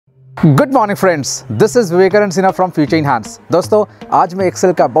Good morning friends, this is Vivekananda Sinha from future in hands. दोस्तों, आज मैं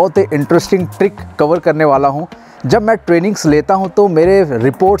एक्सेल का बहुत ही इंटरेस्टिंग ट्रिक कवर करने वाला हूं। जब मैं ट्रेनिंग्स लेता हूं तो मेरे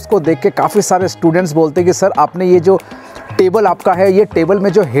रिपोर्ट्स को देख के काफ़ी सारे स्टूडेंट्स बोलते हैं कि सर आपने ये जो टेबल आपका है, ये टेबल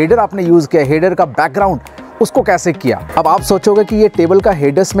में जो हेडर आपने यूज़ किया, हेडर का बैकग्राउंड उसको कैसे किया। अब आप सोचोगे कि ये टेबल का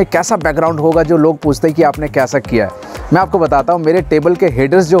हेडर्स में कैसा बैकग्राउंड होगा जो लोग पूछते हैं कि आपने कैसा किया है। मैं आपको बताता हूँ, मेरे टेबल के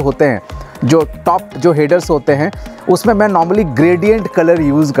हेडर्स जो होते हैं, जो टॉप जो हेडर्स होते हैं, उसमें मैं नॉर्मली ग्रेडियंट कलर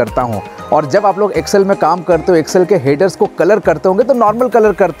यूज़ करता हूँ। और जब आप लोग एक्सेल में काम करते हो, एक्सेल के हेडर्स को कलर करते होंगे तो नॉर्मल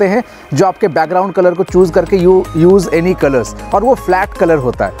कलर करते हैं, जो आपके बैकग्राउंड कलर को चूज़ करके यूज़ एनी कलर्स, और वो फ्लैट कलर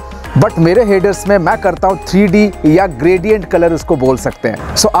होता है। बट मेरे हेडर्स में मैं करता हूँ 3D या ग्रेडियंट कलर उसको बोल सकते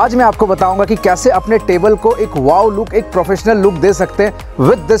हैं। सो आज मैं आपको बताऊंगा कि कैसे अपने टेबल को एक वाव लुक, एक प्रोफेशनल लुक दे सकते हैं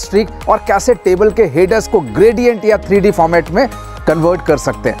विद दिस ट्रिक, और कैसे टेबल के हेडर्स को ग्रेडियंट या 3D फॉर्मेट में कन्वर्ट कर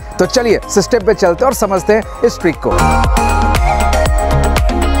सकते हैं। तो चलिए सिस्टम पे चलते हैं और समझते हैं इस ट्रिक को।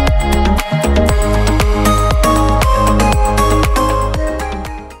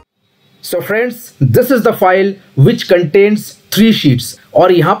 So friends, this is the file which contains 3 sheets,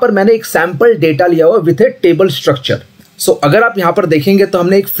 और यहाँ पर मैंने एक सैंपल डेटा लिया हुआ विथ ए टेबल स्ट्रक्चर। सो अगर आप यहाँ पर देखेंगे तो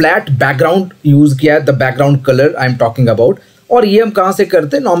हमने एक फ्लैट बैकग्राउंड यूज किया है, the background colour I am talking about. और ये हम कहाँ से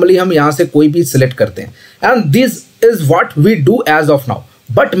करते हैं? नॉर्मली हम यहाँ से कोई भी सिलेक्ट करते हैं, and this is what we do as of now.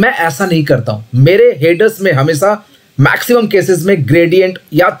 But मैं ऐसा नहीं करता हूँ। मेरे हेडर्स में हमेशा मैक्सिमम केसेस में ग्रेडियंट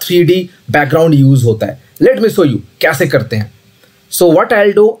या 3D बैकग्राउंड यूज होता है। लेट मी शो यू कैसे करते हैं। So what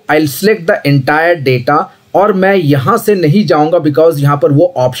I'll do, I'll select the entire data, और मैं यहाँ से नहीं जाऊँगा बिकॉज यहाँ पर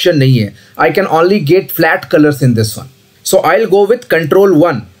वो ऑप्शन नहीं है। I can only get flat colors in this one. So I'll go with Control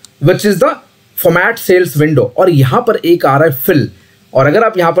 1, which is the format cells window, और यहाँ पर एक आ रहा है fill, और अगर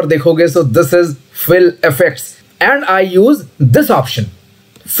आप यहाँ पर देखोगे so this is fill effects, and I use this option.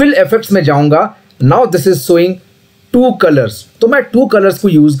 Fill effects में जाऊँगा। Now this is showing 2 colors, तो मैं 2 colors को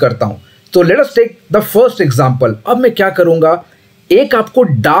यूज करता हूँ। तो let us take the first example. अब मैं क्या करूँगा, एक आपको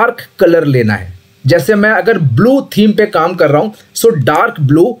डार्क कलर लेना है। जैसे मैं अगर ब्लू थीम पे काम कर रहा हूं, सो डार्क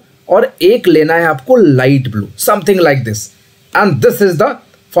ब्लू, और एक लेना है आपको light blue, something like this, and this is the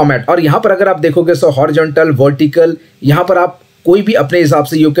format. और यहां पर अगर आप देखोगे सो हॉरिजॉन्टल, वर्टिकल, यहां पर आप कोई भी अपने हिसाब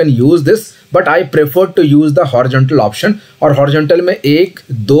से you can use this, but I prefer to use the horizontal option. और हॉरिजॉन्टल में 1,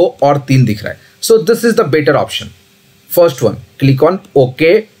 2 और 3 दिख रहा है, so this is the better option. First one, click on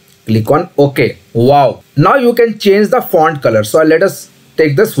okay, click on OK. Wow. Now you can change the font color. So let us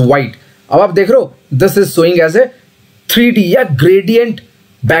take this white. अब आप देख रहे हो, this is showing as a 3D या gradient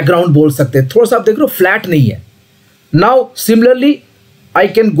background बोल सकते हैं। थोड़ा सा आप देख रहे हो फ्लैट नहीं है। Now similarly I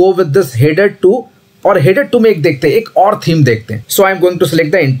can go with this header 2, और header 2 में एक देखते हैं, एक और थीम देखते हैं। So I am going to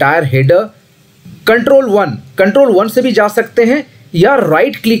select the entire header. Control 1 से भी जा सकते हैं, या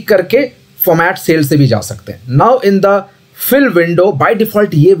राइट क्लिक करके फॉर्मेट सेल से भी जा सकते हैं। Now in the fill window, by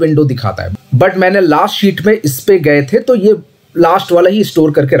default ये विंडो दिखाता है, बट मैंने लास्ट शीट में इस पे गए थे तो ये लास्ट वाला ही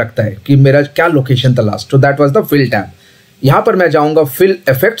स्टोर करके रखता है कि मेरा क्या लोकेशन था लास्ट। तो that was the fill tab. यहां पर मैं जाऊंगा fill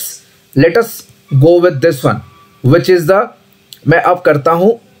effects. Let us go with this one, which is the, मैं अब करता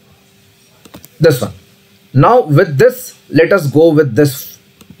हूं this one. Now with this let us go with this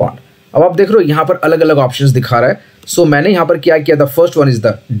font. अब आप देख रहे हो यहां पर अलग अलग ऑप्शंस दिखा रहा है। सो मैंने यहां पर क्या किया, the first one is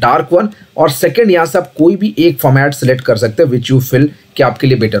the dark one, और सेकंड यहां से आप कोई भी एक फॉर्मेट सिलेक्ट कर सकते हैं विच यू फील कि आपके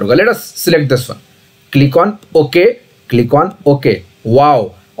लिए बेटर होगा। Let us select this one, click on okay, click on okay. Wow,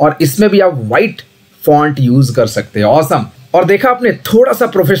 और इसमें भी आप व्हाइट फॉन्ट यूज कर सकते हैं। ऑसम। और देखा आपने, थोड़ा सा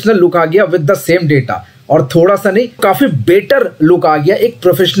प्रोफेशनल लुक आ गया विद द सेम डेटा, और थोड़ा सा नहीं, काफी बेटर लुक आ गया, एक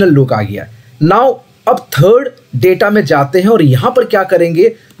प्रोफेशनल लुक आ गया। नाउ अब थर्ड डेटा में जाते हैं, और यहां पर क्या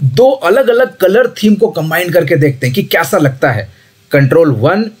करेंगे, 2 अलग अलग कलर थीम को कंबाइन करके देखते हैं कि कैसा लगता है। Control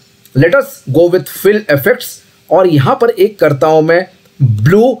 1, let us go with fill effects, और यहां पर एक करता हूं मैं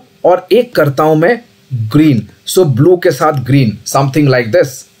ब्लू और एक करता हूं मैं ग्रीन। सो ब्लू के साथ green, something like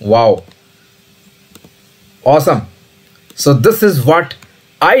this. Wow, awesome. So this is what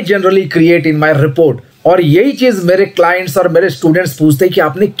I generally create in my report, और यही चीज मेरे क्लाइंट्स और मेरे स्टूडेंट्स पूछते हैं कि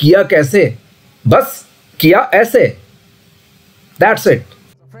आपने किया कैसे। बस किया ऐसे। That's it.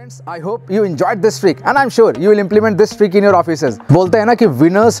 Friends, I hope you enjoyed this trick, and I'm sure you will implement this trick in your offices. बोलते हैं ना कि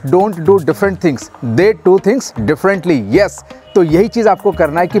winners don't do different things, they do things differently. Yes, तो यही चीज आपको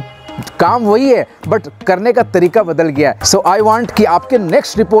करना है कि काम वही है बट करने का तरीका बदल गया है। सो आई वांट कि आपके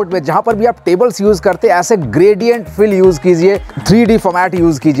नेक्स्ट रिपोर्ट में जहां पर भी आप टेबल्स यूज करते हैं ऐसे ग्रेडियंट फिल यूज कीजिए, 3D फॉर्मेट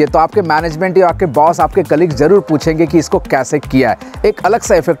यूज कीजिए, तो आपके मैनेजमेंट या आपके बॉस, आपके कलीग जरूर पूछेंगे कि इसको कैसे किया है, एक अलग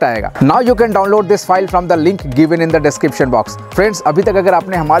सा इफेक्ट आएगा। Now you can download this file from the link given in the description box. Friends, अभी तक अगर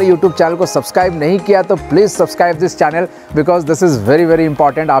आपने हमारे यूट्यूब चैनल को सब्सक्राइब नहीं किया तो please subscribe this channel because this is very very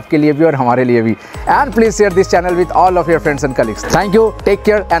important आपके लिए भी और हमारे लिए भी। And please share this channel with all of your friends and colleagues. Thank you, take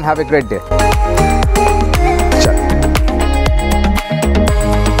care and have a great day.